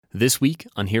This week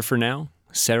on Here for Now,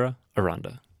 Sarah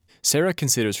Aranda. Sarah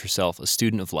considers herself a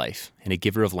student of life and a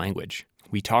giver of language.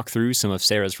 We talk through some of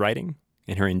Sarah's writing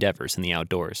and her endeavors in the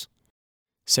outdoors.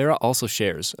 Sarah also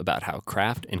shares about how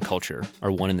craft and culture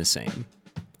are one and the same.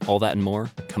 All that and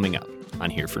more coming up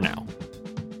on Here for Now.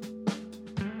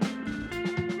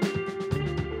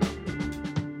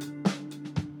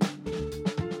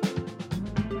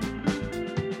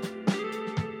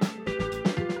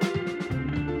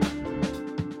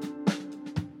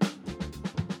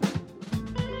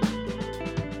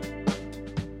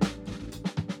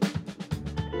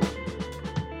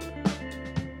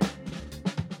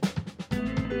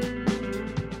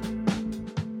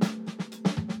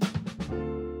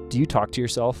 Do you talk to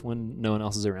yourself when no one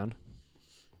else is around?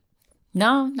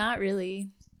 No, not really.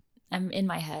 I'm in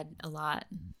my head a lot.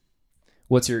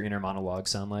 What's your inner monologue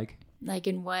sound like? Like,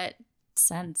 in what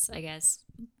sense, I guess?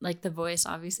 Like, the voice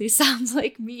obviously sounds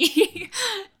like me.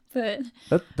 But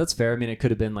that's fair. I mean, it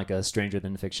could have been like a Stranger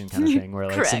Than Fiction kind of thing where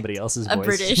like somebody else's voice. A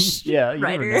British yeah, you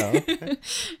writer. Never know.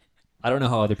 I don't know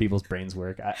how other people's brains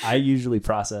work. I usually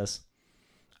process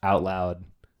out loud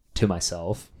to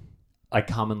myself. I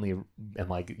commonly am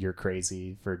like, you're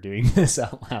crazy for doing this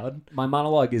out loud. My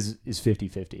monologue is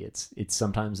 50-50. It's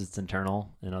sometimes it's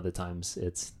internal and other times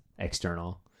it's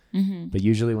external. Mm-hmm. But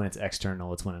usually when it's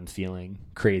external, it's when I'm feeling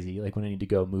crazy. Like when I need to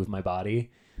go move my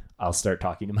body, I'll start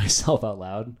talking to myself out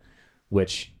loud,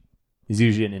 which is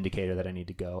usually an indicator that I need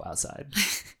to go outside.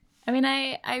 I mean,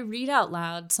 I read out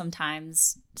loud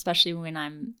sometimes, especially when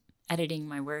I'm editing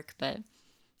my work, but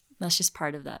that's just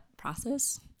part of that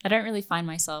process. I don't really find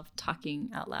myself talking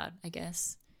out loud, I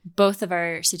guess. Both of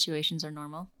our situations are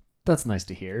normal. That's nice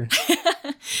to hear.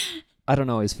 I don't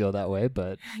always feel that way,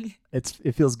 but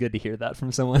it feels good to hear that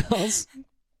from someone else.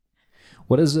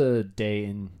 What does a day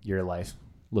in your life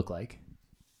look like?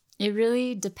 It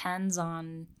really depends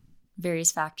on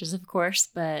various factors, of course,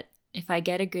 but if I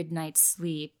get a good night's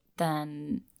sleep,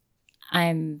 then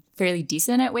I'm fairly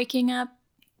decent at waking up,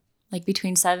 like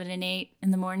between 7 and 8 in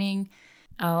the morning.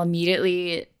 I'll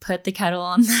immediately put the kettle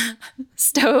on the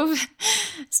stove,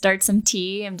 start some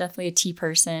tea. I'm definitely a tea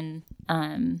person.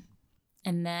 And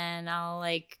then I'll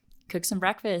like cook some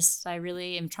breakfast. I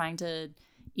really am trying to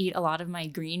eat a lot of my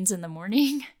greens in the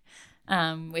morning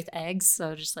with eggs.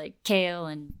 So just like kale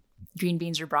and green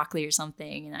beans or broccoli or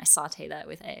something. And I saute that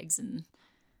with eggs and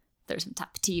throw some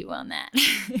tapatio on that.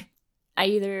 I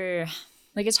either,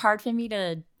 like, it's hard for me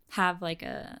to have like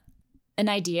an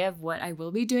idea of what I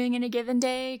will be doing in a given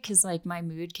day because like my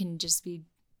mood can just be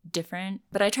different.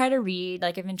 But I try to read.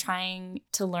 Like, I've been trying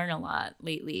to learn a lot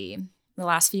lately. The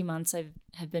last few months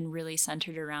have been really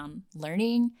centered around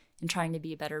learning and trying to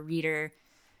be a better reader,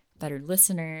 better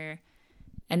listener.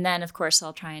 And then, of course,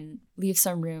 I'll try and leave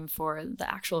some room for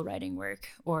the actual writing work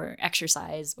or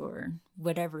exercise or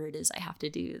whatever it is I have to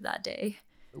do that day.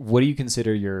 What do you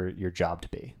consider your job to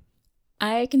be?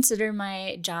 I consider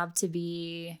my job to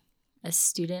be a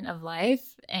student of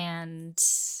life and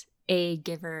a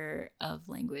giver of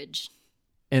language.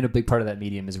 And a big part of that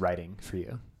medium is writing for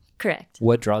you. Correct.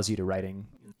 What draws you to writing?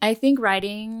 I think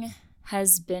writing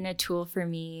has been a tool for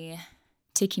me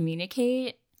to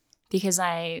communicate because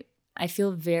I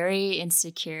feel very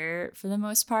insecure for the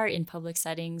most part in public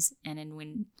settings and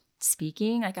when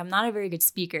speaking. Like, I'm not a very good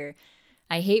speaker.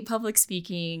 I hate public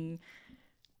speaking.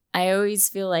 I always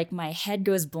feel like my head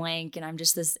goes blank and I'm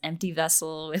just this empty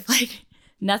vessel with like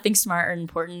nothing smart or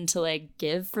important to like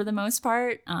give for the most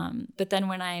part. But then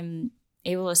when I'm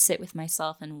able to sit with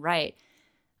myself and write,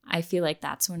 I feel like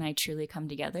that's when I truly come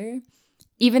together.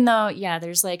 Even though, yeah,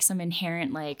 there's like some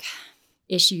inherent like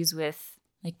issues with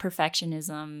like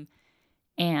perfectionism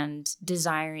and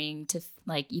desiring to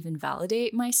like even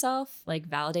validate myself, like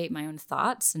validate my own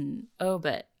thoughts and, oh,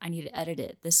 but I need to edit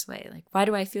it this way. Like, why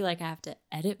do I feel like I have to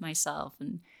edit myself?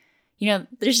 And, you know,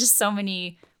 there's just so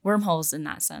many wormholes in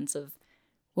that sense of,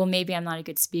 well, maybe I'm not a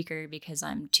good speaker because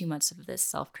I'm too much of this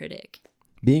self-critic.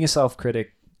 Being a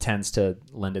self-critic tends to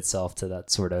lend itself to that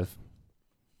sort of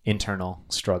internal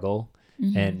struggle.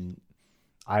 Mm-hmm. And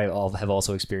I have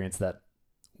also experienced that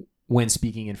when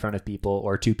speaking in front of people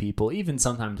or to people, even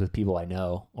sometimes with people I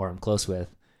know or I'm close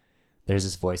with, there's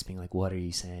this voice being like, what are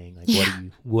you saying?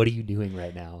 Like, what are you doing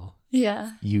right now?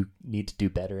 Yeah. You need to do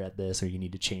better at this, or you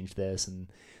need to change this.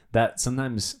 And that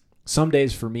sometimes, some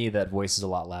days for me, that voice is a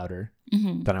lot louder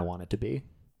mm-hmm. than I want it to be.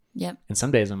 Yep. And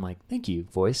some days I'm like, thank you,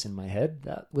 voice in my head.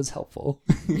 That was helpful.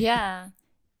 Yeah.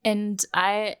 And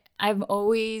I've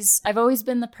always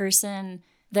been the person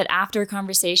that after a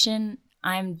conversation,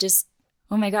 I'm just,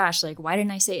 oh my gosh, like, why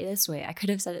didn't I say it this way? I could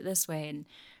have said it this way. And,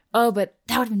 oh, but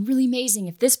that would have been really amazing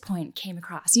if this point came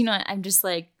across. You know, I'm just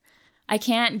like, I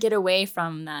can't get away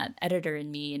from that editor in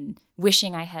me and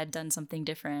wishing I had done something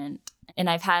different. And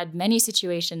I've had many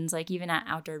situations, like even at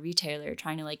Outdoor Retailer,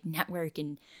 trying to like network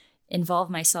and involve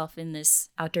myself in this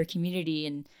outdoor community,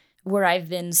 and where I've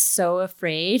been so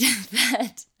afraid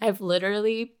that I've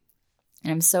literally,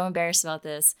 and I'm so embarrassed about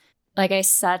this, like I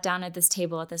sat down at this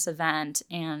table at this event,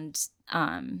 and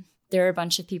there were a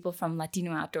bunch of people from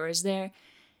Latino Outdoors there.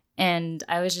 And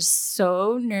I was just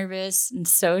so nervous and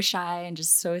so shy and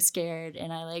just so scared.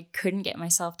 And I like couldn't get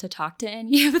myself to talk to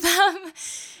any of them.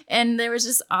 And there was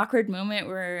this awkward moment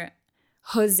where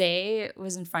Jose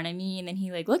was in front of me, and then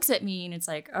he like looks at me, and it's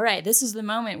like, all right, this is the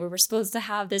moment where we're supposed to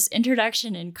have this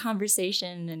introduction and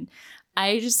conversation. And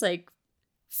I just like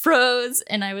froze,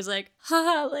 and I was like,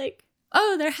 haha, like,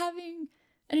 oh, they're having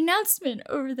an announcement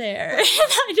over there. And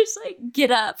I just like get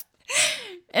up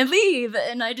and leave.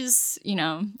 And I just,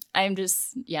 I'm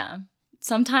just,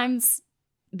 sometimes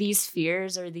these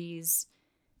fears or these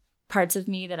parts of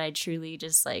me that I truly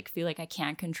just like feel like I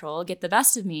can't control get the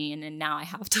best of me. And then now I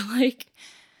have to like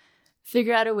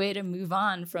figure out a way to move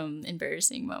on from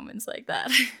embarrassing moments like that.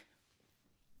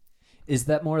 Is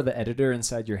that more the editor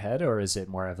inside your head, or is it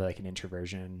more of like an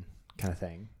introversion kind of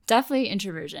thing? Definitely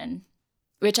introversion,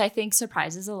 which I think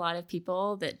surprises a lot of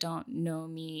people that don't know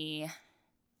me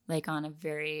like in a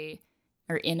very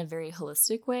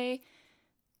holistic way.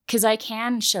 Because I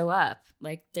can show up.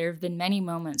 Like there have been many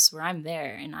moments where I'm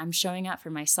there and I'm showing up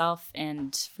for myself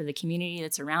and for the community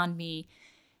that's around me.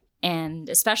 And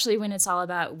especially when it's all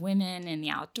about women and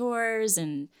the outdoors,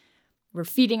 and we're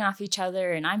feeding off each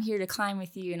other, and I'm here to climb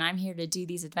with you, and I'm here to do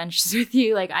these adventures with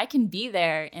you. Like I can be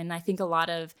there. And I think a lot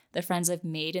of the friends I've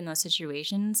made in those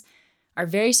situations are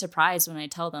very surprised when I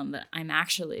tell them that I'm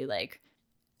actually like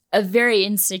a very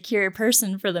insecure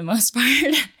person for the most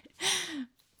part.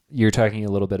 You're talking a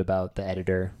little bit about the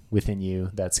editor within you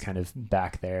that's kind of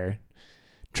back there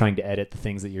trying to edit the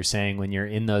things that you're saying when you're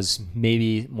in those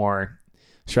maybe more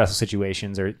stressful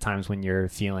situations, or times when you're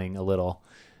feeling a little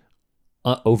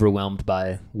overwhelmed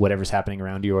by whatever's happening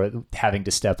around you, or having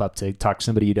to step up to talk to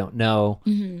somebody you don't know.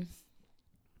 Mm-hmm.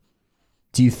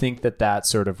 Do you think that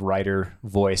sort of writer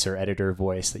voice or editor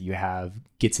voice that you have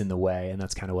gets in the way? And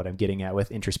that's kind of what I'm getting at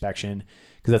with introspection,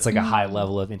 because that's like a high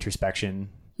level of introspection.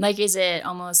 Like, is it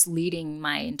almost leading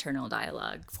my internal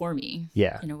dialogue for me?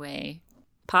 Yeah. In a way,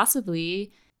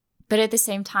 possibly. But at the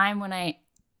same time, when I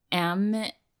am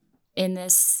in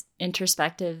this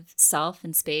introspective self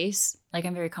and space, like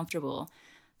I'm very comfortable.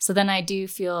 So then I do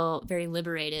feel very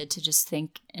liberated to just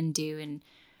think and do, and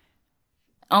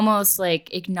almost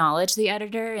like acknowledge the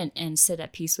editor and sit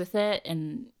at peace with it.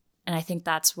 And I think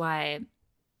that's why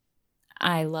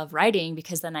I love writing,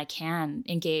 because then I can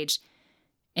engage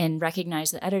and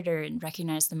recognize the editor and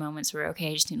recognize the moments where,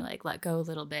 okay, I just need to like let go a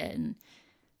little bit, and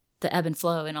the ebb and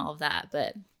flow and all of that.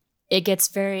 But it gets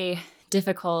very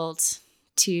difficult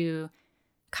to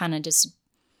kind of just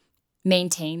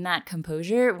maintain that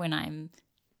composure when I'm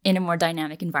in a more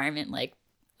dynamic environment, like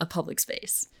a public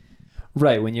space.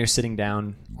 Right. When you're sitting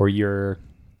down, or you're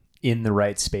in the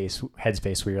right space,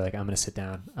 headspace, where you're like, I'm going to sit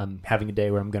down, I'm having a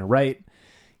day where I'm going to write.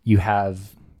 You have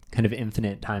kind of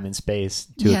infinite time and space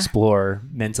to explore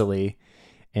mentally.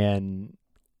 And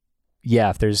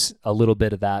if there's a little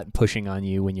bit of that pushing on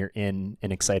you when you're in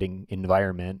an exciting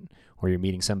environment, or you're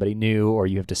meeting somebody new, or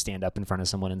you have to stand up in front of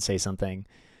someone and say something,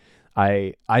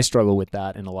 I struggle with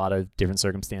that in a lot of different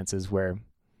circumstances,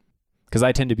 because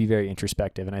I tend to be very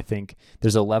introspective. And I think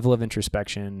there's a level of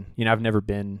introspection, I've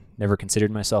never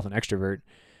considered myself an extrovert.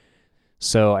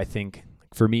 So I think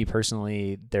for me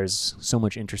personally, there's so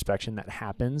much introspection that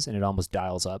happens, and it almost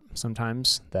dials up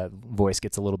sometimes. That voice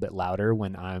gets a little bit louder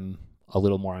when I'm a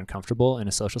little more uncomfortable in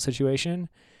a social situation.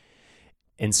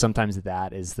 And sometimes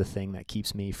that is the thing that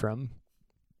keeps me from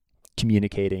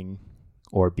communicating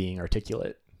or being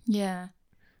articulate. Yeah.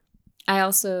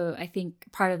 I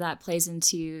think part of that plays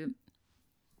into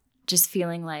just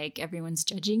feeling like everyone's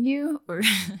judging you,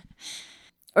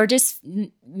 or just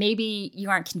maybe you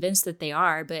aren't convinced that they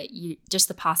are, but just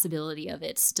the possibility of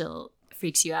it still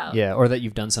freaks you out. Yeah, or that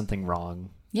you've done something wrong.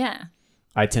 Yeah.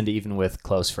 I tend to, even with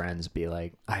close friends, be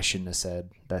like, I shouldn't have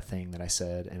said that thing that I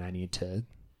said, and I need to,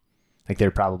 like,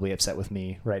 they're probably upset with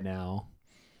me right now.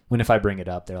 When if I bring it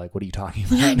up, they're like, what are you talking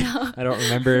about? I know. I don't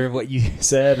remember what you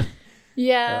said.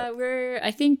 Yeah,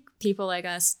 I think people like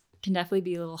us can definitely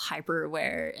be a little hyper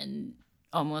aware, and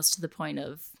almost to the point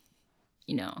of,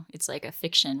 it's like a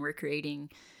fiction we're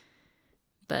creating.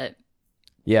 But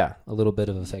yeah, a little bit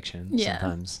of a fiction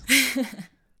sometimes.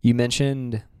 You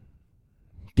mentioned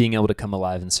being able to come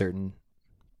alive in certain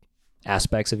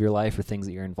aspects of your life or things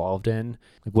that you're involved in.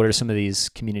 Like, what are some of these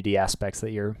community aspects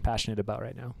that you're passionate about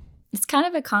right now? It's kind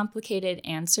of a complicated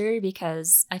answer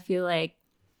because I feel like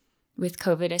with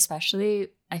COVID especially,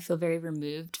 I feel very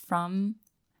removed from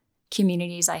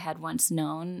communities I had once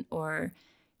known, or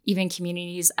even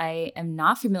communities I am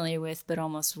not familiar with but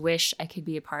almost wish I could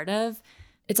be a part of.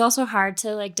 It's also hard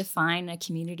to like define a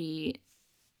community,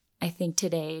 I think,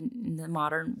 today in the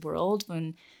modern world,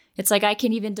 when it's like I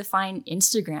can even define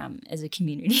Instagram as a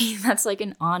community. That's like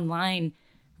an online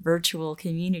virtual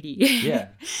community. Yeah.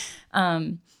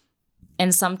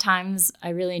 And sometimes I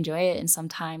really enjoy it and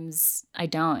sometimes I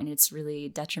don't. And it's really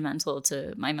detrimental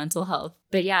to my mental health.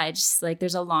 But yeah, it's just like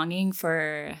there's a longing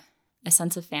for a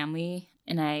sense of family.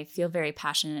 And I feel very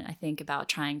passionate, I think, about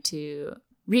trying to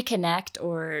reconnect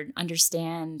or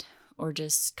understand or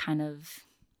just kind of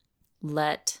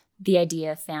let the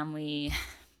idea of family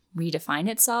redefine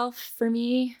itself for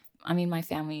me. I mean, my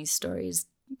family story is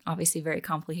obviously very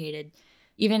complicated.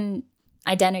 Even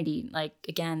identity, like,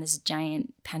 again, this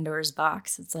giant Pandora's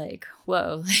box. It's like,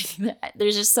 whoa, like,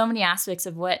 there's just so many aspects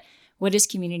of what does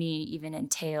community even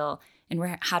entail,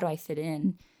 and how do I fit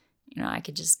in? You know, I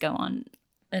could just go on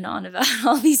and on about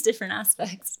all these different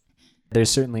aspects.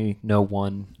 There's certainly no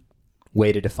one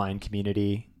way to define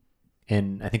community.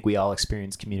 And I think we all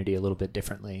experience community a little bit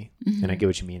differently. Mm-hmm. And I get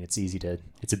what you mean. It's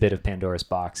a bit of Pandora's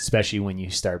box, especially when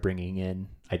you start bringing in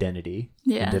identity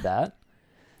into that.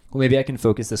 Well, maybe I can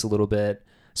focus this a little bit,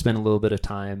 spend a little bit of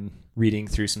time reading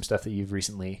through some stuff that you've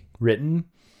recently written.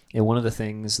 And one of the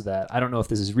things that, I don't know if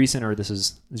this is recent or this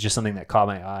is just something that caught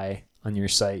my eye on your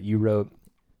site, you wrote,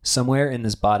 "Somewhere in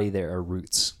this body there are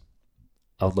roots."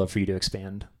 I would love for you to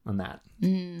expand on that.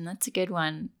 That's a good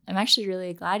one. I'm actually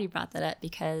really glad you brought that up,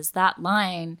 because that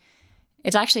line,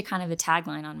 it's actually kind of a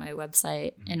tagline on my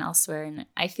website and elsewhere. And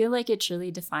I feel like it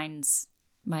truly defines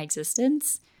my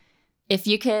existence. If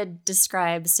you could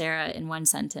describe Sarah in one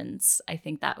sentence, I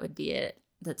think that would be it.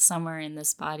 That somewhere in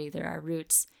this body there are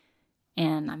roots.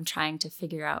 And I'm trying to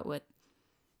figure out what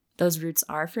those roots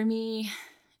are for me,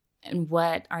 and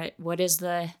what is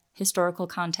the historical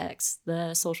context,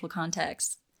 the social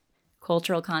context,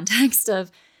 cultural context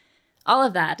of all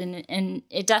of that. And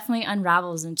it definitely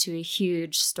unravels into a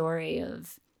huge story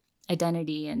of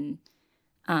identity. And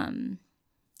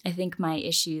I think my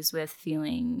issues with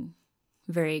feeling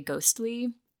very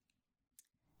ghostly.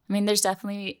 I mean, there's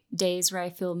definitely days where I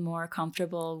feel more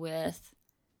comfortable with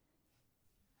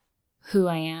who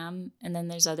I am. And then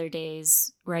there's other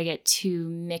days where I get too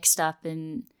mixed up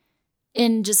in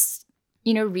just,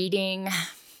 you know, reading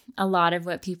a lot of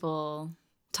what people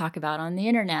talk about on the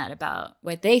internet about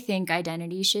what they think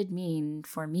identity should mean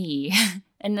for me.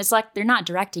 And it's like they're not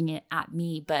directing it at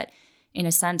me, but in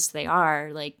a sense they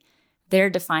are. Like, they're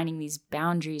defining these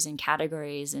boundaries and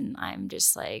categories, and I'm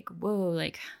just like, whoa,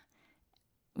 like,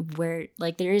 where,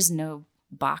 like, there is no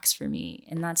box for me.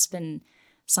 And that's been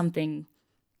something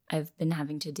I've been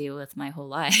having to deal with my whole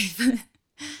life.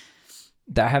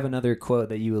 I have another quote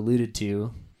that you alluded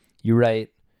to. You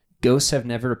write, "Ghosts have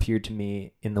never appeared to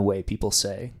me in the way people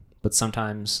say, but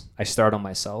sometimes I startle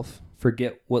myself,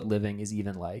 forget what living is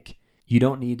even like. You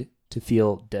don't need to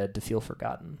feel dead to feel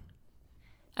forgotten."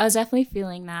 I was definitely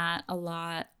feeling that a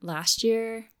lot last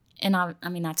year. And I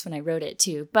mean, that's when I wrote it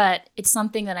too. But it's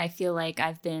something that I feel like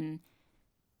I've been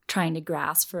trying to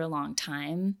grasp for a long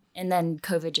time. And then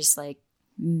COVID just like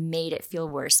made it feel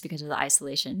worse because of the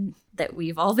isolation that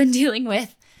we've all been dealing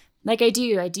with. Like, I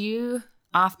do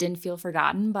often feel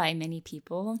forgotten by many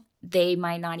people. They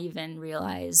might not even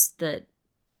realize that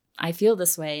I feel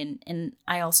this way. And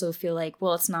I also feel like,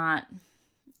 well,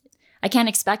 I can't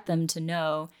expect them to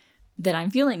know that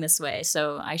I'm feeling this way.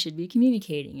 So I should be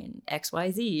communicating in X, Y,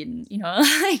 Z. And, you know,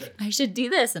 like, I should do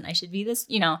this and I should be this,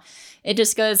 you know, it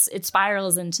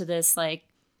spirals into this like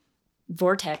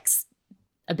vortex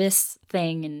abyss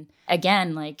thing. And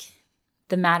again, like,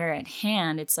 the matter at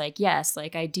hand, it's like, yes,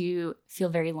 like, I do feel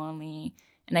very lonely.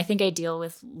 And I think I deal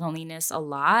with loneliness a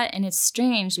lot. And it's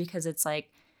strange because it's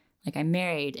like I'm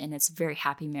married and it's a very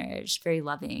happy marriage, very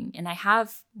loving. And I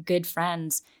have good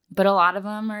friends, but a lot of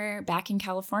them are back in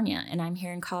California and I'm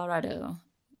here in Colorado.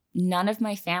 None of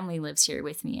my family lives here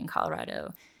with me in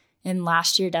Colorado. And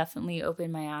last year definitely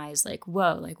opened my eyes like,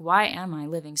 whoa, like, why am I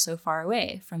living so far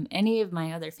away from any of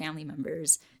my other family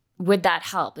members? Would that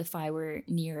help if I were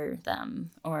near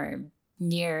them or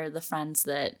near the friends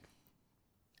that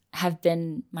have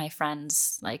been my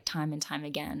friends like time and time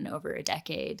again over a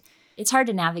decade? It's hard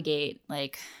to navigate,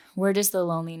 like, where does the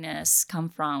loneliness come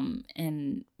from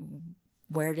and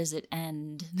where does it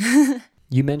end?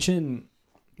 You mentioned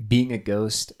being a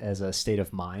ghost as a state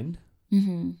of mind,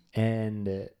 mm-hmm.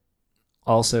 and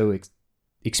also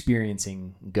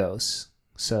experiencing ghosts.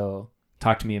 So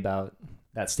talk to me about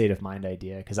that state of mind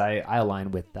idea, because I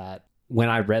align with that. When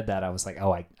I read that, I was like,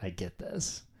 oh, I get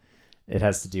this. It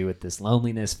has to do with this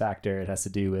loneliness factor. It has to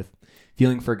do with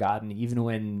feeling forgotten, even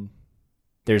when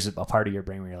there's a part of your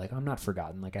brain where you're like, I'm not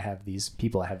forgotten. Like, I have these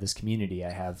people, I have this community,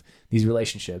 I have these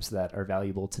relationships that are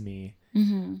valuable to me.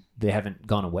 Mm-hmm. They haven't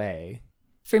gone away.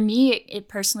 For me, it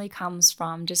personally comes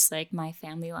from just like my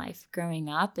family life growing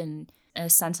up and a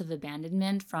sense of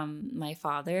abandonment from my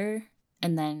father.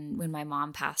 And then when my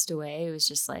mom passed away, it was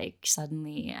just like,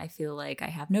 suddenly I feel like I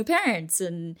have no parents.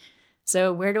 And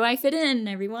so where do I fit in,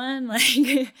 everyone?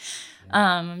 Like,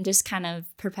 I'm just kind of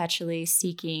perpetually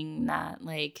seeking that,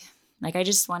 like I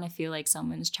just want to feel like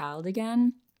someone's child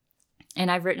again. And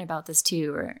I've written about this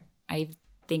too, or I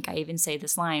think I even say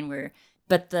this line where,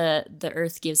 but the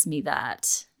earth gives me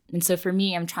that. And so for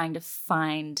me, I'm trying to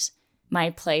find my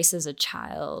place as a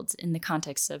child in the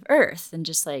context of earth and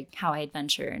just like how I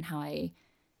adventure and how I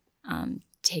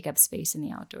take up space in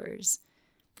the outdoors.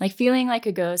 Like feeling like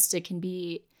a ghost,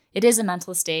 it is a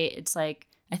mental state. It's like,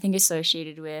 I think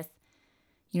associated with,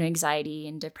 anxiety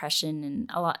and depression and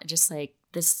a lot, just like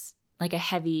this, like a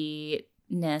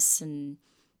heaviness and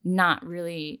not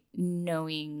really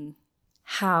knowing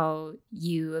how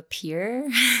you appear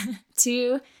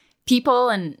to people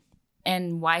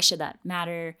and why should that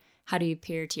matter? How do you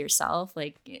appear to yourself?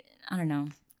 Like, I don't know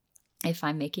if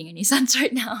I'm making any sense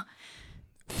right now.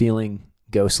 Feeling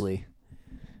ghostly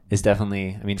is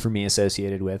definitely, for me,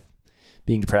 associated with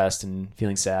being depressed and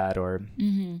feeling sad, or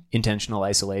intentional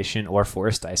isolation or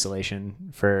forced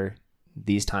isolation for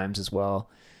these times as well.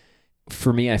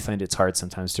 For me, I find it's hard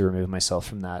sometimes to remove myself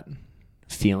from that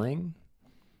feeling.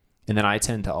 And then I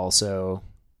tend to also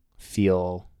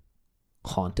feel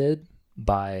haunted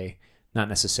by not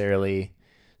necessarily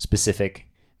specific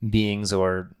beings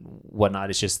or whatnot.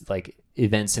 It's just like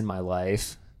events in my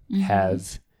life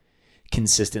have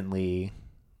consistently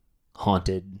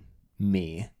haunted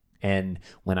me. And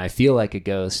when I feel like a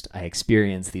ghost, I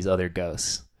experience these other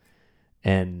ghosts.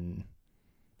 And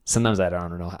sometimes I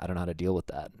don't know how to deal with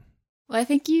that. Well, I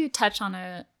think you touch on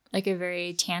a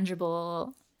very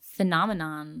tangible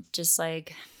phenomenon, just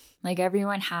like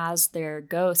everyone has their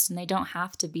ghosts, and they don't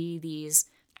have to be these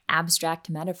abstract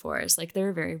metaphors. Like, they're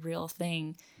a very real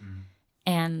thing.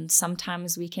 And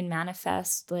sometimes we can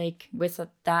manifest like with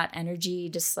that energy,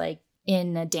 just like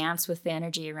in a dance with the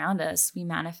energy around us, we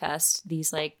manifest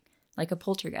these like a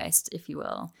poltergeist, if you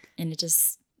will. And it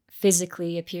just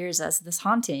physically appears as this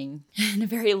haunting in a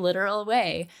very literal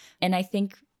way. And I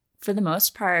think for the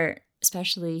most part,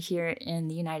 especially here in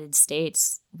the United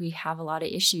States, we have a lot of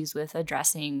issues with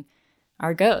addressing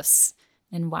our ghosts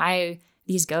and why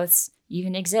these ghosts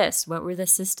even exist. What were the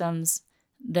systems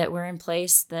that were in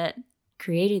place that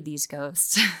created these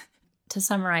ghosts? To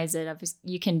summarize it,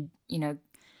 you can,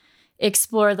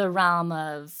 explore the realm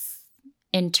of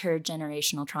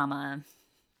intergenerational trauma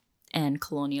and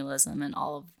colonialism and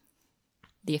all of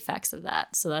the effects of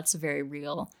that. So that's a very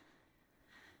real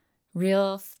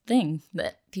thing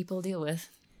that people deal with.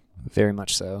 Very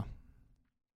much so.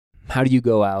 How do you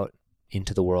go out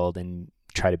into the world and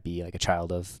try to be like a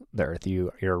child of the earth?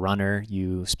 You're a runner.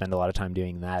 You spend a lot of time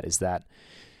doing that. Is that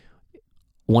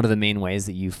one of the main ways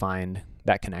that you find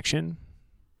that connection?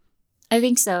 I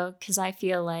think so, because I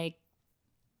feel like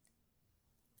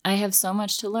I have so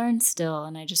much to learn still,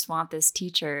 and I just want this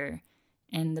teacher.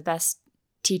 And the best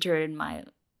teacher in my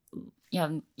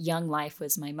young life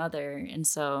was my mother. And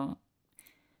so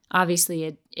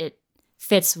obviously it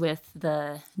fits with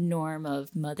the norm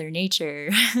of Mother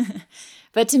Nature.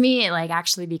 But to me, it like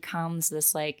actually becomes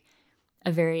this like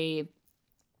a very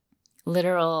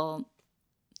literal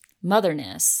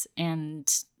motherness.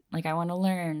 And like, I want to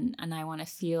learn and I want to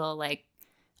feel like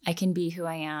I can be who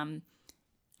I am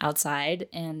outside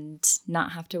and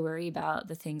not have to worry about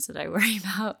the things that I worry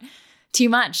about too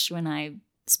much when I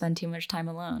spend too much time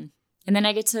alone. And then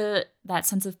I get to that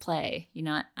sense of play.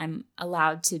 I'm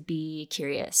allowed to be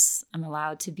curious. I'm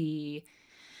allowed to be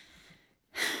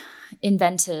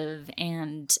inventive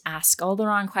and ask all the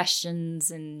wrong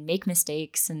questions and make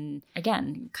mistakes. And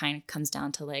again, it kind of comes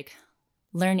down to like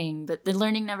learning, but the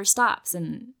learning never stops.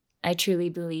 And I truly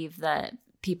believe that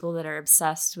people that are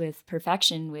obsessed with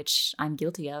perfection, which I'm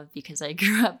guilty of because I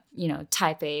grew up,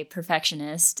 type A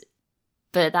perfectionist,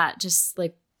 but that just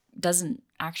like doesn't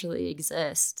actually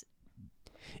exist.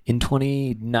 In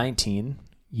 2019,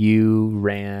 you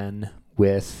ran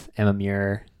with Emma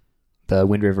Muir the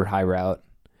Wind River High Route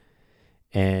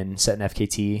and set an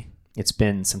FKT. It's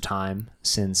been some time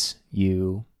since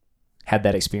you had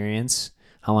that experience.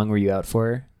 How long were you out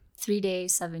for? 3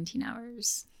 days, 17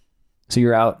 hours. So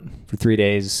you're out for 3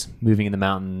 days, moving in the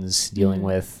mountains, dealing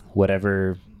with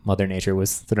whatever Mother Nature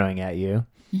was throwing at you.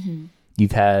 Mm-hmm.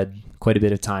 You've had quite a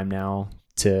bit of time now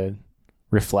to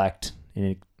reflect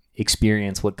and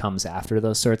experience what comes after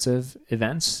those sorts of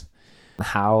events.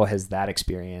 How has that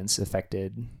experience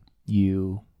affected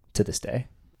you to this day?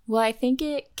 Well, I think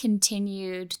it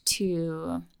continued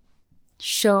to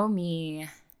show me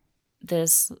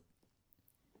this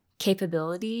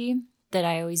capability that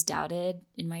I always doubted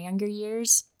in my younger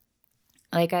years.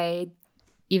 Like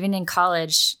even in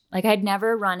college, like I'd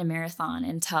never run a marathon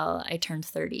until I turned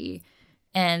 30.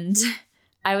 And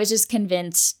I was just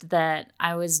convinced that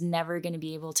I was never going to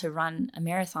be able to run a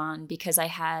marathon because I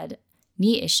had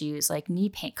knee issues, like knee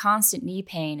pain, constant knee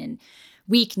pain and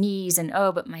weak knees. And,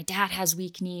 oh, but my dad has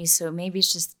weak knees. So maybe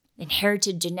it's just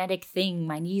inherited genetic thing.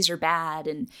 My knees are bad.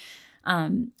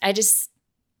 And I just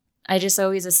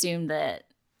always assumed that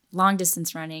long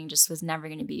distance running just was never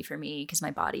going to be for me because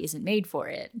my body isn't made for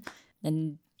it.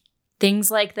 And things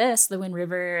like this, the Wind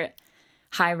River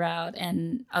High Route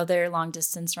and other long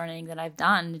distance running that I've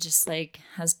done, just like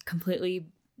has completely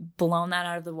blown that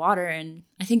out of the water. And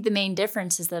I think the main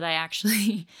difference is that I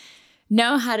actually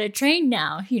know how to train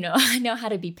now. I know how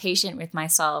to be patient with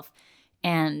myself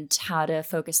and how to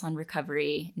focus on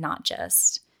recovery, not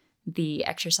just the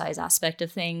exercise aspect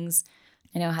of things.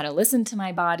 I know how to listen to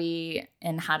my body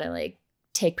and how to like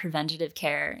take preventative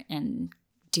care and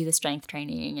do the strength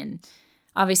training. And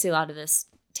obviously a lot of this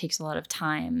takes a lot of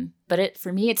time, but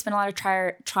for me, it's been a lot of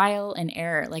trial and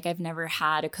error. Like I've never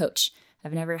had a coach.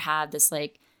 I've never had this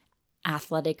like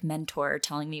athletic mentor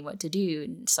telling me what to do.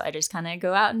 And so I just kind of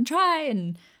go out and try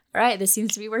and, all right, this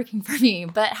seems to be working for me,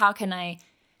 but how can I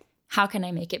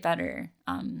make it better?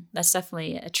 That's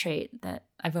definitely a trait that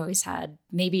I've always had,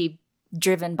 maybe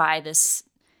driven by this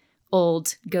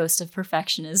old ghost of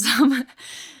perfectionism,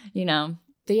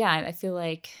 But yeah, I feel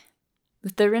like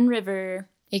with the Wind River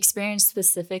experience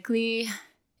specifically,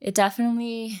 it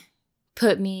definitely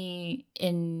put me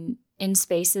in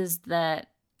spaces that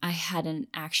I hadn't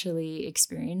actually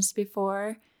experienced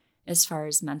before, as far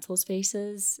as mental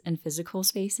spaces and physical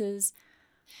spaces.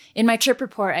 In my trip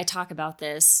report, I talk about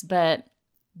this, but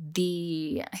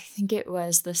I think it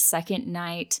was the second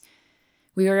night,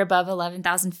 we were above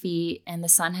 11,000 feet and the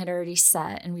sun had already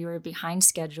set and we were behind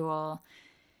schedule.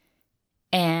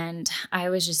 And I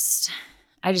just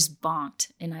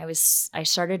bonked and I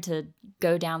started to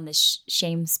go down this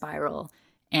shame spiral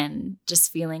and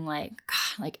just feeling like,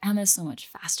 God, like Emma's so much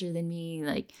faster than me.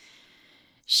 Like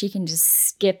she can just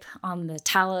skip on the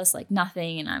talus like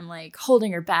nothing. And I'm like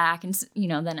holding her back. And,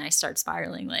 then I start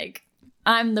spiraling like,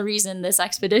 I'm the reason this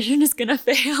expedition is going to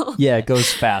fail. Yeah, it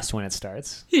goes fast when it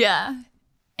starts. Yeah.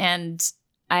 And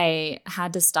I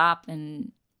had to stop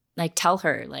and like tell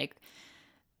her, like,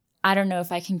 I don't know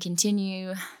if I can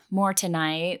continue more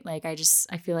tonight. Like, I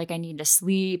feel like I need to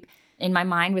sleep. And my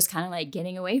mind was kind of like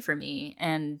getting away from me.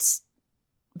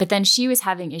 But then she was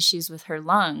having issues with her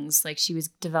lungs. Like she was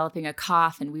developing a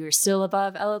cough and we were still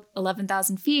above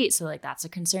 11,000 feet. So like, that's a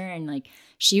concern. Like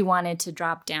she wanted to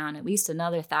drop down at least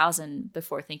another 1,000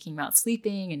 before thinking about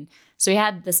sleeping. And so we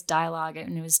had this dialogue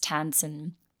and it was tense.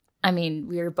 And I mean,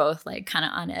 we were both like kind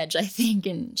of on edge, I think.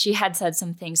 And she had said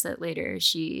some things that later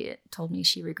she told me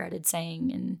she regretted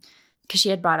saying. And because she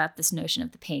had brought up this notion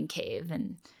of the pain cave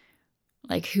and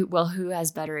like, who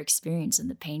has better experience in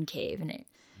the pain cave?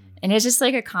 And it's just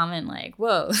like a comment like,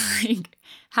 whoa, like,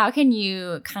 how can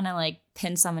you kind of like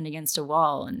pin someone against a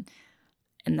wall and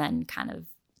then kind of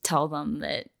tell them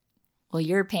that, well,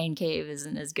 your pain cave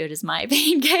isn't as good as my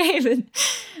pain cave.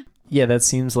 Yeah, that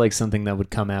seems like something that would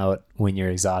come out when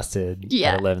you're exhausted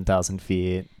at 11,000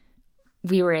 feet.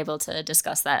 We were able to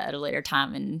discuss that at a later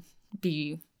time and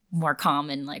be more calm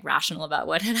and like rational about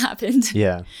what had happened.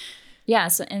 Yeah. Yeah.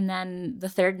 So, and then the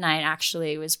third night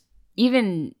actually was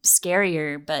even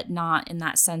scarier, but not in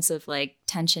that sense of like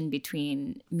tension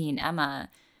between me and Emma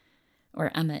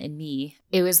or Emma and me.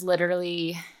 It was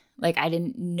literally like I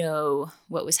didn't know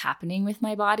what was happening with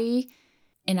my body.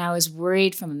 And I was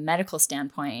worried from a medical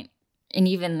standpoint. And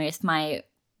even with my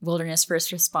wilderness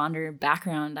first responder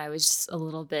background, I was just a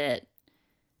little bit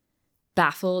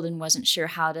baffled and wasn't sure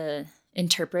how to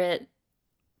interpret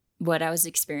what I was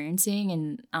experiencing.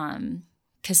 And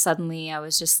because suddenly I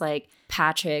was just like,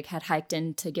 Patrick had hiked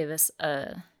in to give us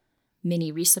a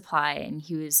mini resupply and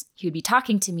he would be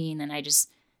talking to me and then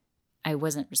I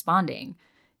wasn't responding.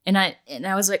 And I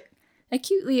was like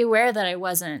acutely aware that I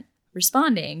wasn't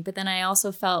responding, but then I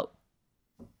also felt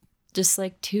just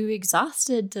like too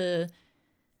exhausted to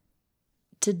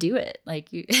do it. Like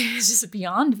it's just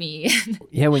beyond me.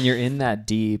 Yeah, when you're in that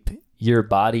deep, your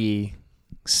body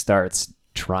starts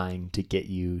trying to get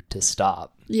you to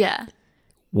stop. Yeah.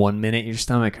 1 minute your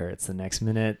stomach hurts, the next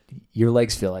minute your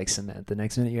legs feel like cement, the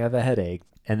next minute you have a headache,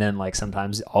 and then like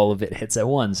sometimes all of it hits at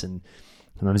once, and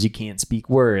sometimes you can't speak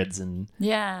words, and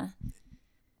Yeah.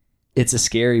 it's a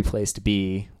scary place to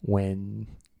be when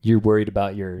you're worried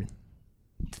about your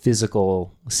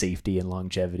physical safety and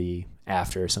longevity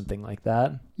after something like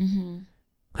that. Mm-hmm.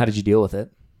 How did you deal with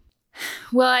it?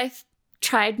 Well, I've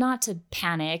tried not to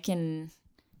panic, and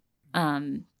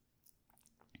I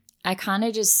kind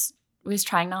of just was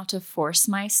trying not to force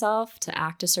myself to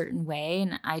act a certain way.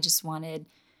 And I just wanted,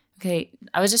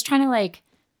 I was just trying to like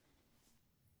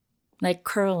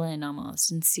curl in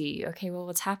almost and see, okay, well,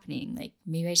 what's happening? Like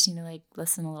maybe I just need to like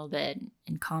listen a little bit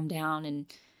and calm down. And,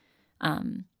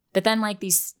 but then like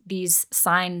these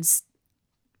signs,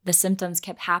 the symptoms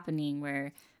kept happening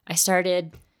where I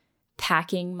started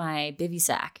packing my bivy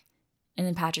sack. And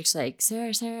then Patrick's like,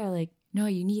 Sarah, like, no,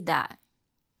 you need that.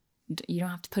 You don't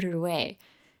have to put it away.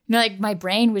 You know, like my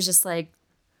brain was just like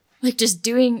just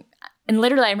doing, and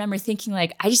literally I remember thinking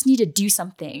like, I just need to do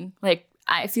something. Like,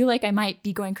 I feel like I might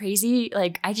be going crazy.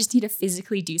 Like, I just need to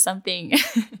physically do something.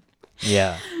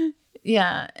 Yeah.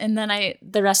 Yeah. And then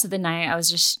the rest of the night, I was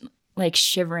just like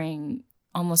shivering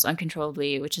almost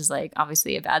uncontrollably, which is like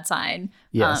obviously a bad sign.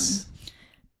 Yes.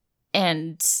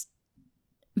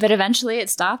 But eventually it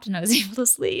stopped and I was able to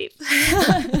sleep.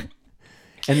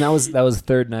 And that was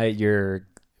third night. You're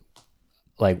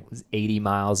like 80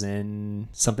 miles in,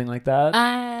 something like that.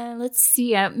 Let's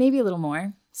see, maybe a little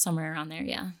more, somewhere around there.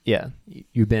 Yeah. Yeah,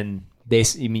 you've been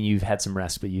basically. I mean, you've had some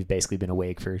rest, but you've basically been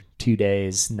awake for 2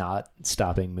 days, not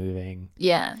stopping moving.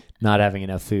 Yeah. Not having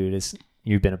enough food.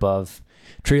 You've been above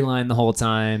tree line the whole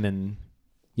time, and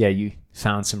yeah, you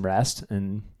found some rest.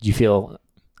 And you feel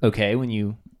okay when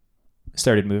you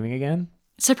started moving again?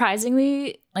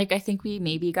 Surprisingly, like I think we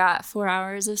maybe got 4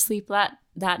 hours of sleep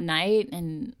that night,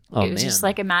 and it was just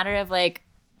like a matter of like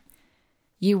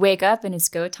you wake up and it's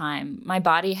go time. My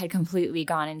body had completely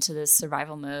gone into this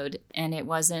survival mode, and it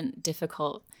wasn't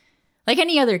difficult. Like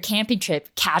any other camping trip,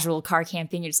 casual car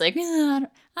camping, you're just like, I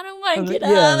don't want to get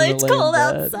up. It's cold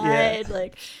outside. Yeah.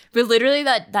 Like, but literally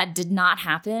that did not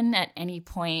happen at any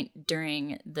point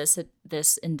during this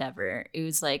endeavor. It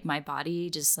was like my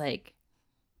body just like,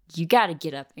 you got to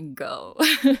get up and go.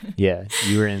 Yeah,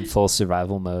 you were in full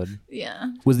survival mode.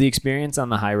 Yeah. Was the experience on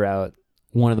the high route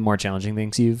one of the more challenging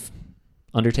things you've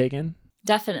undertaken?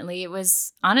 Definitely. It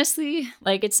was honestly,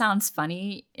 like, it sounds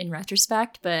funny in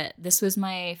retrospect, but this was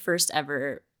my first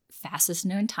ever fastest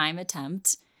known time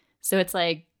attempt. So it's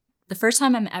like the first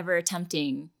time I'm ever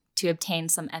attempting to obtain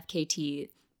some FKT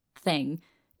thing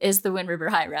is the Wind River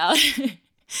High Route.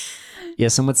 Yeah,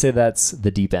 some would say that's the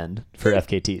deep end for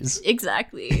FKTs.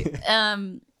 Exactly.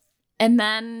 And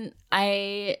then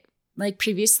I, like,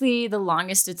 previously the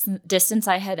longest distance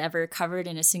I had ever covered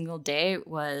in a single day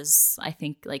was, I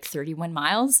think, like 31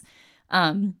 miles.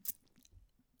 Not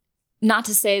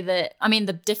to say that, I mean,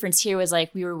 the difference here was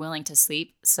like we were willing to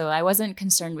sleep. So I wasn't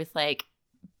concerned with like,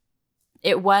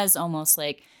 it was almost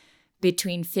like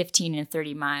between 15 and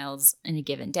 30 miles in a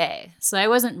given day. So I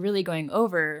wasn't really going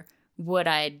over what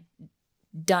I'd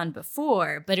done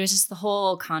before, but it was just the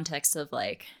whole context of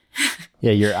like,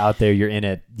 yeah, you're out there, you're in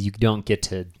it. You don't get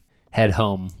to head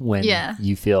home when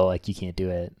you feel like you can't do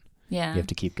it. Yeah. You have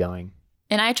to keep going.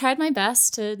 And I tried my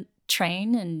best to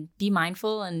train and be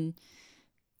mindful, and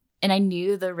I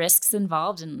knew the risks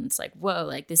involved, and it's like, whoa,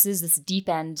 like this is this deep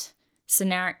end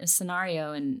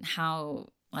scenario, and how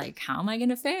am I going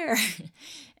to fare?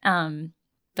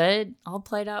 But it all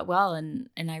played out well. And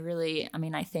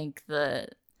I thank the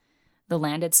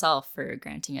land itself for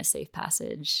granting a safe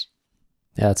passage.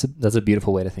 Yeah, that's a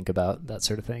beautiful way to think about that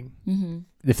sort of thing. Mm-hmm.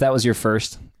 If that was your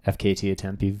first FKT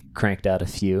attempt, you've cranked out a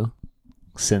few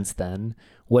since then.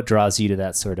 What draws you to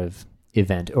that sort of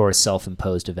event, or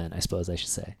self-imposed event, I suppose I should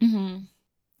say? Mm-hmm. And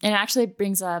it actually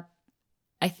brings up,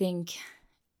 I think,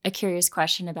 a curious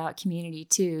question about community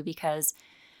too, because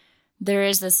there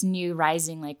is this new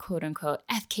rising, like, quote unquote,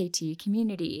 FKT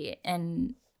community.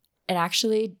 And it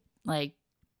actually, like,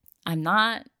 I'm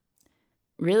not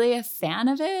really a fan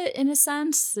of it in a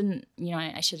sense. And,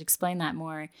 I should explain that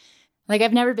more. Like,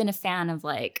 I've never been a fan of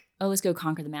like, oh, let's go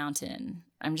conquer the mountain.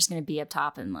 I'm just going to be up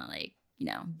top and like,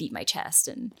 beat my chest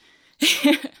and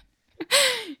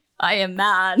I am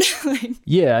mad.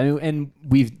 Yeah. And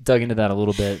we've dug into that a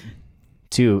little bit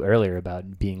too earlier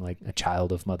about being like a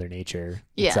child of Mother Nature.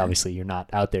 Yeah. It's obviously you're not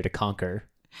out there to conquer.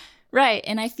 Right.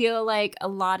 And I feel like a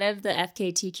lot of the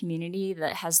FKT community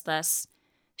that has thus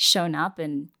shown up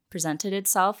and presented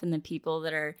itself, and the people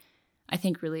that are, I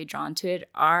think, really drawn to it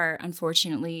are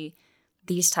unfortunately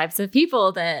these types of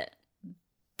people that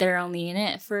they're only in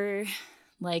it for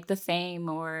like the fame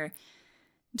or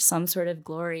some sort of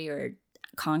glory or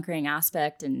conquering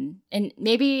aspect. And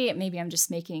maybe I'm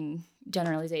just making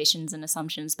generalizations and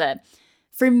assumptions, but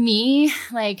for me,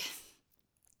 like,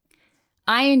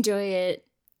 I enjoy it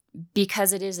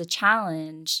because it is a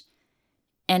challenge.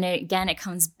 And it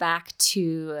comes back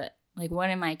to like, what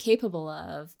am I capable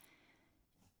of?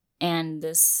 And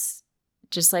this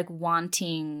just like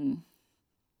wanting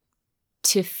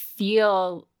to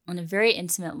feel on a very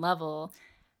intimate level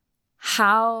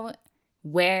how,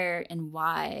 where, and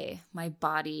why my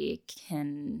body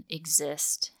can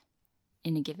exist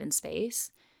in a given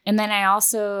space. And then I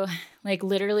also like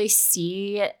literally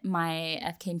see my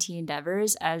FKT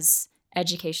endeavors as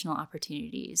educational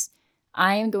opportunities.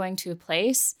 I am going to a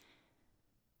place.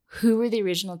 Who were the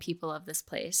original people of this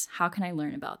place? How can I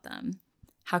learn about them?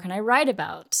 How can I write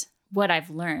about what I've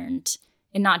learned?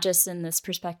 And not just in this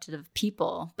perspective of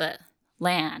people, but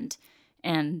land.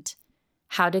 And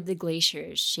how did the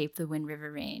glaciers shape the Wind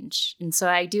River Range? And so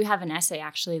I do have an essay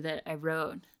actually that I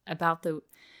wrote about the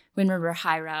Wind River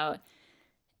High Route.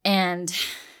 And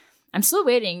I'm still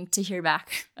waiting to hear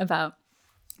back about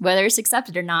whether it's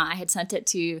accepted or not. I had sent it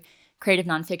to Creative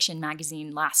Nonfiction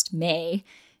magazine last May,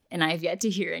 and I have yet to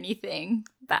hear anything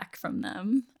back from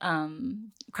them.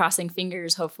 Crossing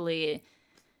fingers, hopefully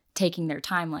taking their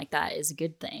time like that is a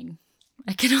good thing.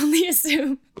 I can only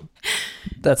assume.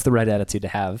 That's the right attitude to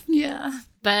have. Yeah.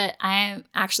 But I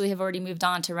actually have already moved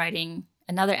on to writing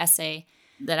another essay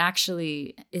that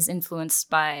actually is influenced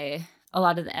by a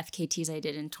lot of the FKTs I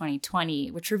did in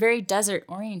 2020, which were very desert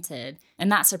oriented.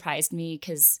 And that surprised me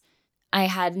because I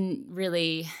hadn't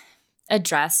really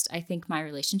addressed, I think, my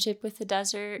relationship with the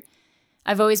desert.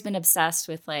 I've always been obsessed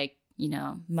with like, you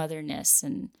know, motherness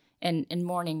and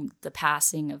mourning the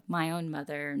passing of my own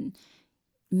mother and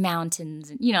mountains.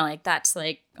 And, you know, like that's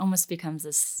like almost becomes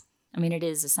this, I mean, it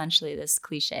is essentially this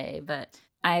cliche, but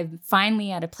I'm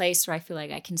finally at a place where I feel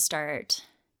like I can start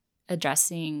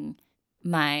addressing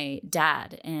my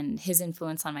dad and his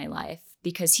influence on my life,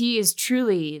 because he is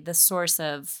truly the source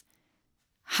of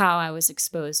how I was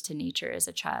exposed to nature as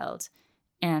a child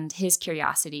and his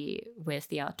curiosity with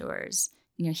the outdoors.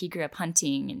 You know, he grew up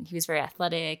hunting and he was very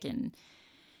athletic and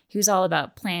he was all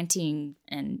about planting,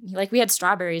 and like we had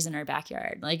strawberries in our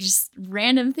backyard, like just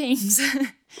random things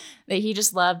that he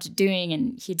just loved doing.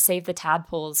 And he'd save the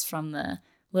tadpoles from the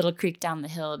little creek down the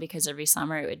hill because every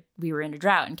summer we were in a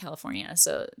drought in California,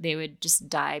 so they would just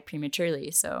die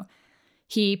prematurely. So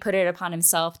he put it upon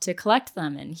himself to collect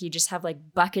them, and he'd just have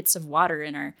like buckets of water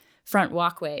in our front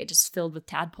walkway just filled with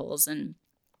tadpoles. And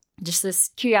just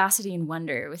this curiosity and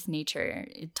wonder with nature,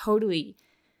 it totally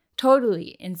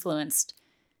influenced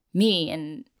me,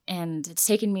 and it's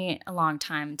taken me a long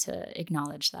time to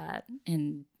acknowledge that.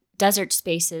 And desert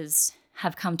spaces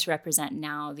have come to represent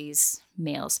now these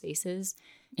male spaces.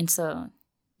 And so,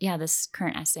 yeah, this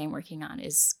current essay I'm working on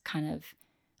is kind of,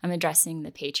 I'm addressing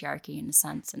the patriarchy in a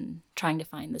sense and trying to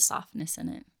find the softness in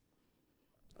it.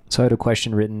 So I had a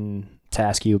question written to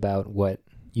ask you about what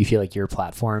you feel like your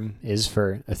platform is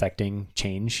for affecting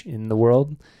change in the world.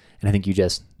 And I think you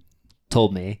just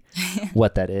told me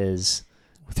what that is.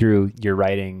 Through your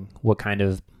writing, what kind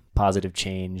of positive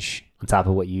change on top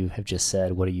of what you have just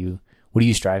said, what are you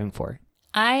striving for?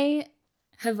 I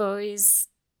have always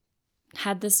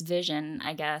had this vision,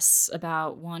 I guess,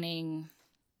 about wanting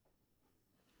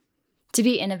to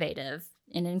be innovative.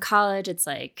 And in college, it's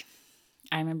like,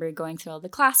 I remember going through all the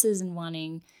classes and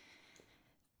wanting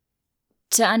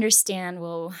to understand,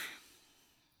 well,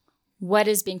 what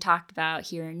is being talked about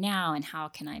here and now, and how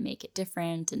can I make it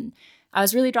different? And I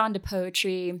was really drawn to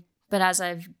poetry, but as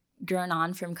I've grown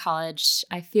on from college,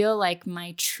 I feel like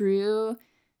my true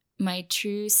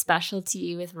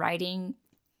specialty with writing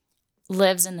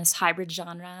lives in this hybrid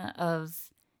genre of,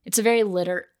 it's a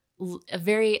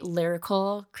very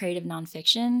lyrical creative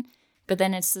nonfiction, but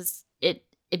then it's this, it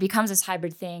becomes this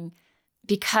hybrid thing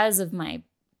because of my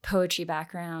poetry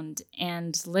background,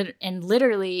 and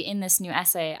literally in this new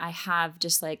essay, I have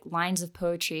just like lines of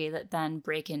poetry that then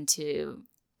break into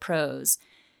prose.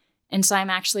 And so I'm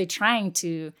actually trying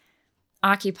to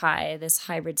occupy this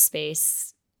hybrid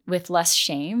space with less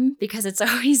shame, because it's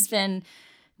always been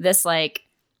this like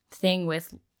thing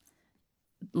with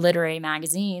literary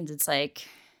magazines. It's like,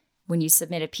 when you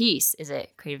submit a piece, is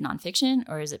it creative nonfiction,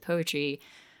 or is it poetry,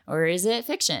 or is it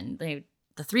fiction?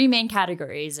 The three main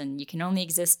categories, and you can only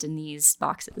exist in these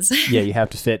boxes. Yeah, you have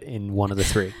to fit in one of the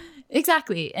three.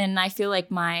 Exactly. And I feel like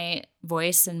my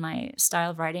voice and my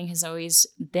style of writing has always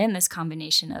been this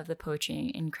combination of the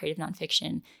poetry and creative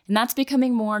nonfiction. And that's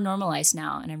becoming more normalized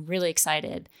now. And I'm really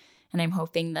excited. And I'm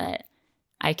hoping that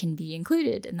I can be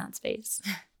included in that space.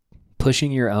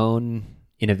 pushing your own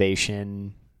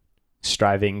innovation,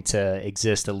 striving to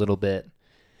exist a little bit,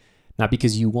 not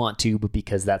because you want to, but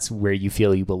because that's where you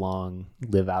feel you belong,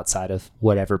 live outside of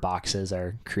whatever boxes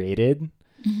are created,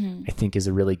 I think is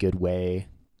a really good way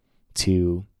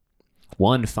to,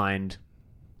 one, find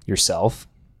yourself,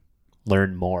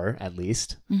 learn more at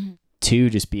least, two,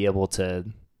 just be able to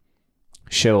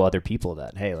show other people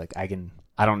that, hey, like I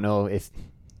don't know if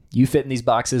you fit in these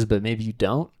boxes, but maybe you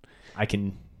don't. I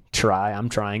can try. I'm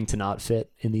trying to not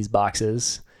fit in these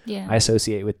boxes. Yeah. I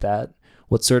associate with that.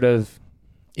 What sort of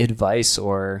advice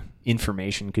or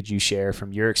information could you share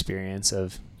from your experience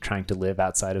of trying to live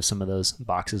outside of some of those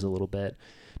boxes a little bit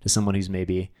to someone who's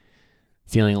maybe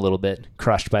feeling a little bit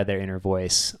crushed by their inner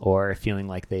voice or feeling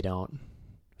like they don't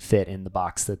fit in the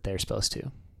box that they're supposed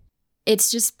to?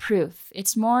 It's just proof.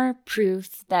 It's more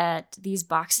proof that these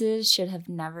boxes should have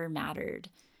never mattered,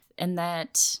 and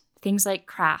that things like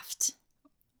craft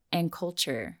and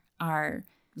culture are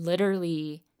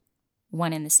literally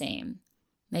one and the same.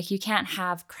 Like, you can't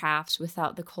have craft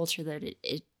without the culture that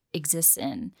it exists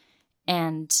in.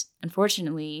 And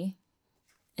unfortunately,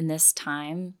 in this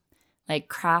time, like,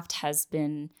 craft has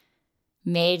been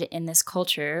made in this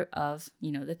culture of,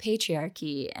 the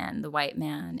patriarchy and the white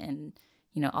man and,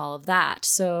 all of that.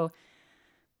 So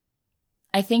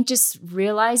I think just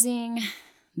realizing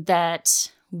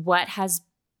that what has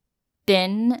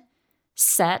been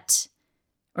set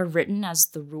or written as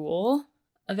the rule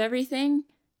of everything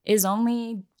is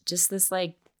only just this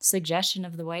like suggestion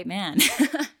of the white man.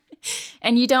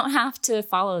 And you don't have to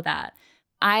follow that.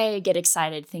 I get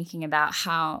excited thinking about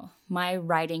how my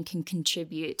writing can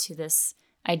contribute to this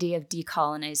idea of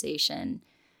decolonization,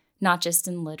 not just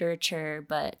in literature,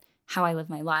 but how I live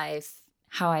my life,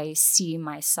 how I see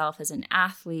myself as an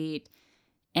athlete.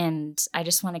 And I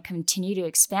just want to continue to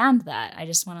expand that. I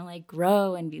just want to like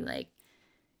grow and be like,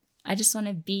 I just want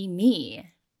to be me.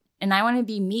 And I want to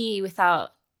be me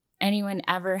without anyone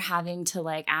ever having to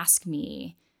like ask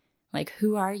me, like,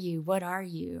 who are you? What are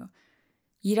you?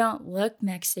 You don't look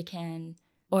Mexican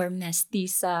or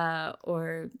mestiza,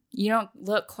 or you don't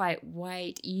look quite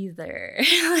white either.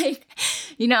 Like,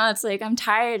 it's like, I'm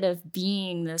tired of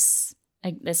being this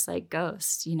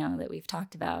ghost, that we've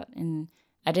talked about. And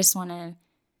I just want to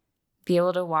be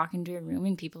able to walk into a room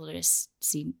and people just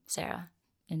see Sarah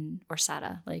or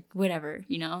Sada, like whatever,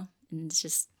 and it's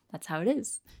just, that's how it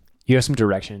is. You have some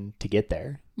direction to get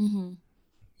there. Mm-hmm.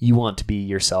 You want to be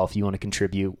yourself. You want to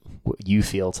contribute what you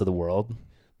feel to the world.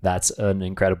 That's an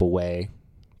incredible way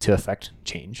to affect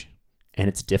change. And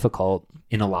it's difficult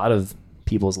in a lot of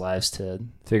people's lives to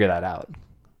figure that out.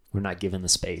 We're not given the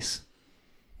space.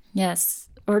 Yes.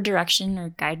 Or direction or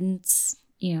guidance,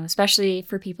 especially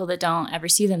for people that don't ever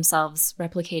see themselves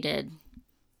replicated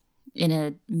in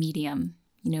a medium,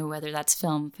 whether that's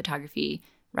film, photography,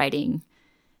 writing.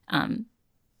 And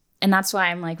that's why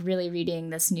I'm like really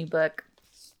reading this new book,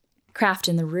 Craft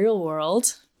in the Real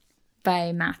World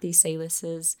by Matthew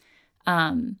Salis's.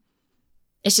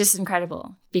 It's just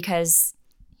incredible because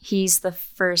he's the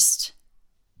first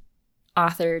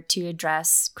author to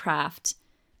address craft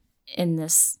in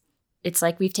this. It's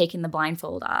like we've taken the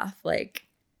blindfold off. Like,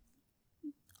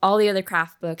 all the other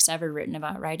craft books ever written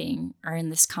about writing are in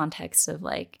this context of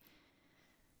like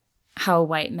how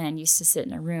white men used to sit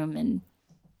in a room and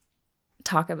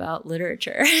talk about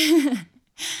literature.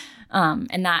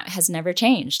 And that has never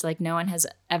changed. Like, no one has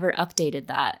ever updated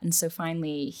that. And so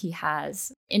finally he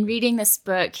has. In reading this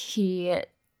book, he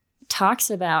talks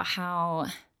about how,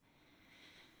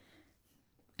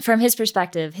 from his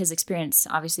perspective, his experience,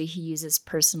 obviously he uses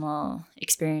personal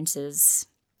experiences.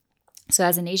 So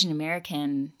as an Asian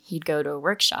American, he'd go to a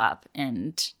workshop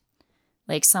and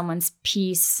like someone's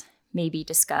piece may be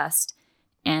discussed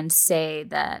and say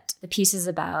that the piece is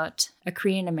about a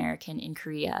Korean American in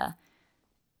Korea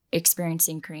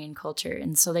experiencing Korean culture.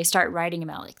 And so they start writing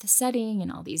about like the setting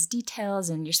and all these details,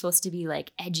 and you're supposed to be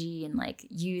like edgy and like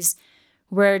use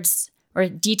words or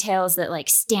details that like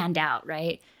stand out,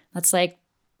 right? That's like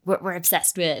what we're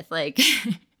obsessed with. Like,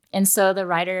 and so the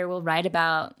writer will write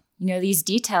about, these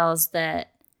details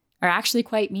that are actually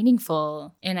quite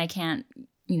meaningful. And I can't,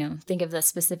 think of the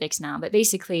specifics now, but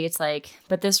basically it's like,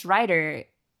 but this writer,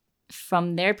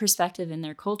 from their perspective and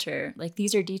their culture, like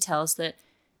these are details that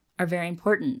are very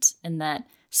important and that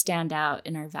stand out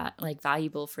and are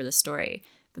valuable for the story.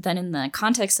 But then in the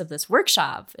context of this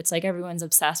workshop, it's like everyone's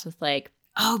obsessed with like,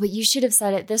 oh, but you should have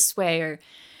said it this way, or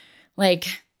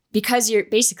like, because you're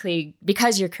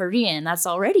Korean, that's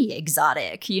already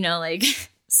exotic, like,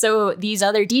 so these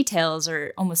other details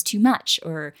are almost too much,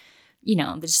 or,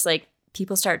 just like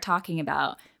people start talking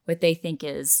about what they think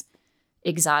is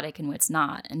exotic and what's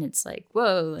not. And it's like,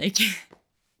 whoa, like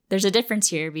there's a difference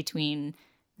here between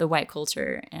the white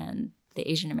culture and the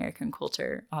Asian American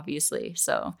culture, obviously.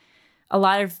 So a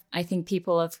lot of, I think,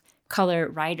 people of color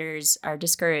writers are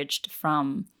discouraged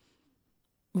from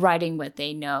writing what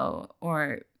they know,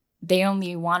 or they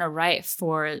only want to write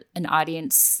for an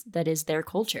audience that is their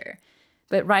culture.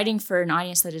 But writing for an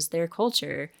audience that is their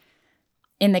culture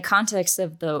in the context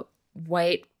of the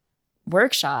white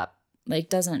workshop, like,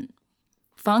 doesn't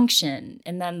function.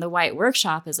 And then the white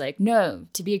workshop is like, no,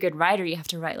 to be a good writer, you have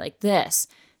to write like this.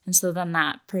 And so then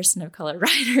that person of color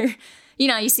writer,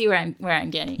 you see where I'm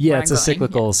getting. Yeah, it's a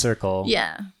cyclical circle.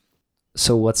 Yeah.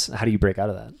 So how do you break out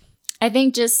of that? I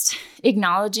think just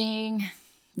acknowledging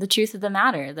the truth of the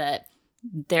matter, that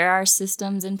there are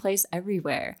systems in place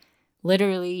everywhere,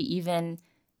 literally even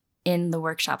in the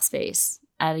workshop space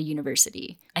at a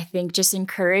university. I think just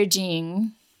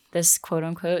encouraging this quote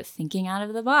unquote thinking out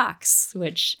of the box,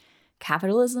 which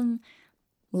capitalism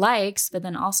likes, but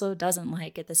then also doesn't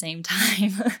like at the same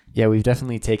time. Yeah, we've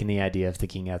definitely taken the idea of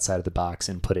thinking outside of the box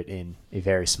and put it in a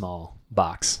very small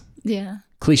box. Yeah.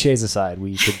 Cliches aside,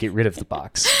 we should get rid of the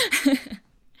box.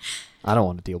 I don't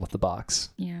want to deal with the box.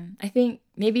 Yeah. I think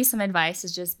maybe some advice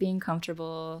is just being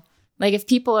comfortable. Like, if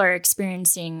people are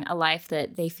experiencing a life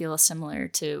that they feel similar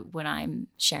to what I'm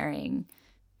sharing,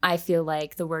 I feel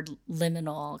like the word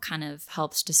liminal kind of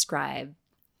helps describe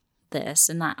this.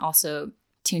 And that also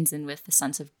tunes in with the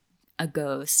sense of a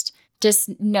ghost.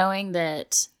 Just knowing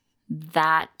that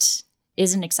that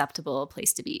is an acceptable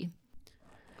place to be.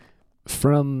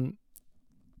 From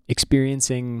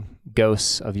experiencing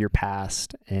ghosts of your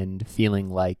past and feeling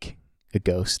like a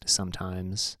ghost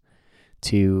sometimes,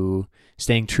 to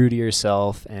staying true to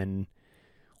yourself and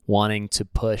wanting to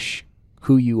push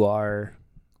who you are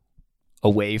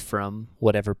away from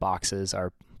whatever boxes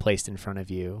are placed in front of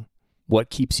you, what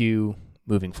keeps you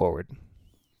moving forward?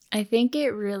 I think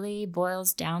it really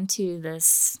boils down to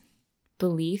this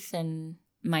belief in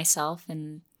myself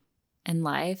and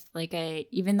life. Like,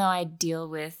 even though I deal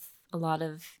with a lot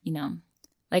of,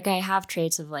 like, I have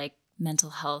traits of like mental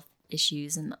health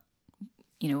issues and,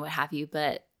 what have you,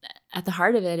 but at the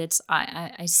heart of it, it's,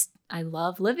 I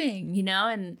love living,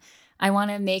 and I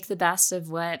want to make the best of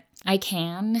what I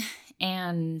can.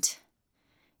 And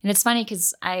it's funny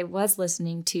because I was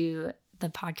listening to the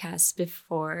podcast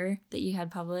before that you had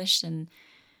published, and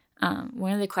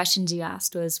one of the questions you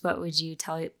asked was, what would you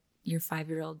tell your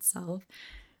 5-year-old self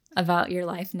about your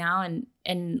life now?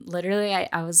 And literally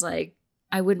I was like,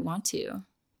 I wouldn't want to,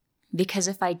 because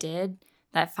if I did,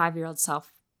 that 5-year-old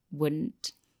self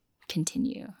wouldn't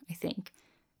continue, I think.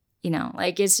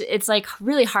 Like, it's like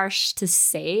really harsh to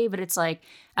say, but it's like,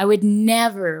 I would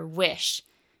never wish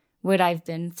what I've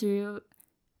been through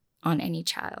on any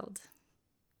child,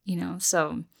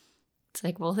 so it's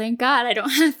like, well, thank God I don't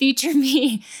have future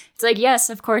me. It's like, yes,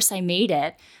 of course I made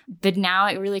it, but now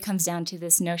it really comes down to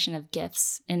this notion of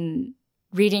gifts. And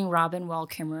reading Robin Wall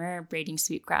Kimmerer, Braiding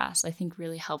Sweetgrass, I think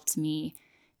really helped me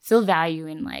feel value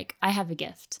in, like, I have a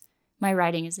gift. My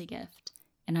writing is a gift,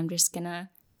 and I'm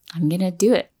gonna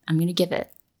do it. I'm gonna give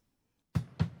it.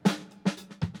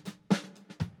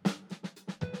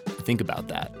 Think about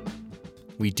that.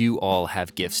 We do all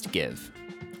have gifts to give.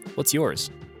 What's yours?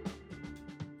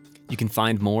 You can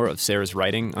find more of Sarah's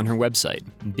writing on her website,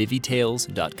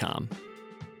 bivvytales.com.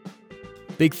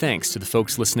 Big thanks to the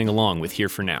folks listening along with Here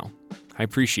for Now. I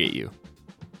appreciate you.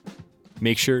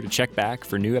 Make sure to check back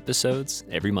for new episodes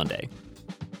every Monday.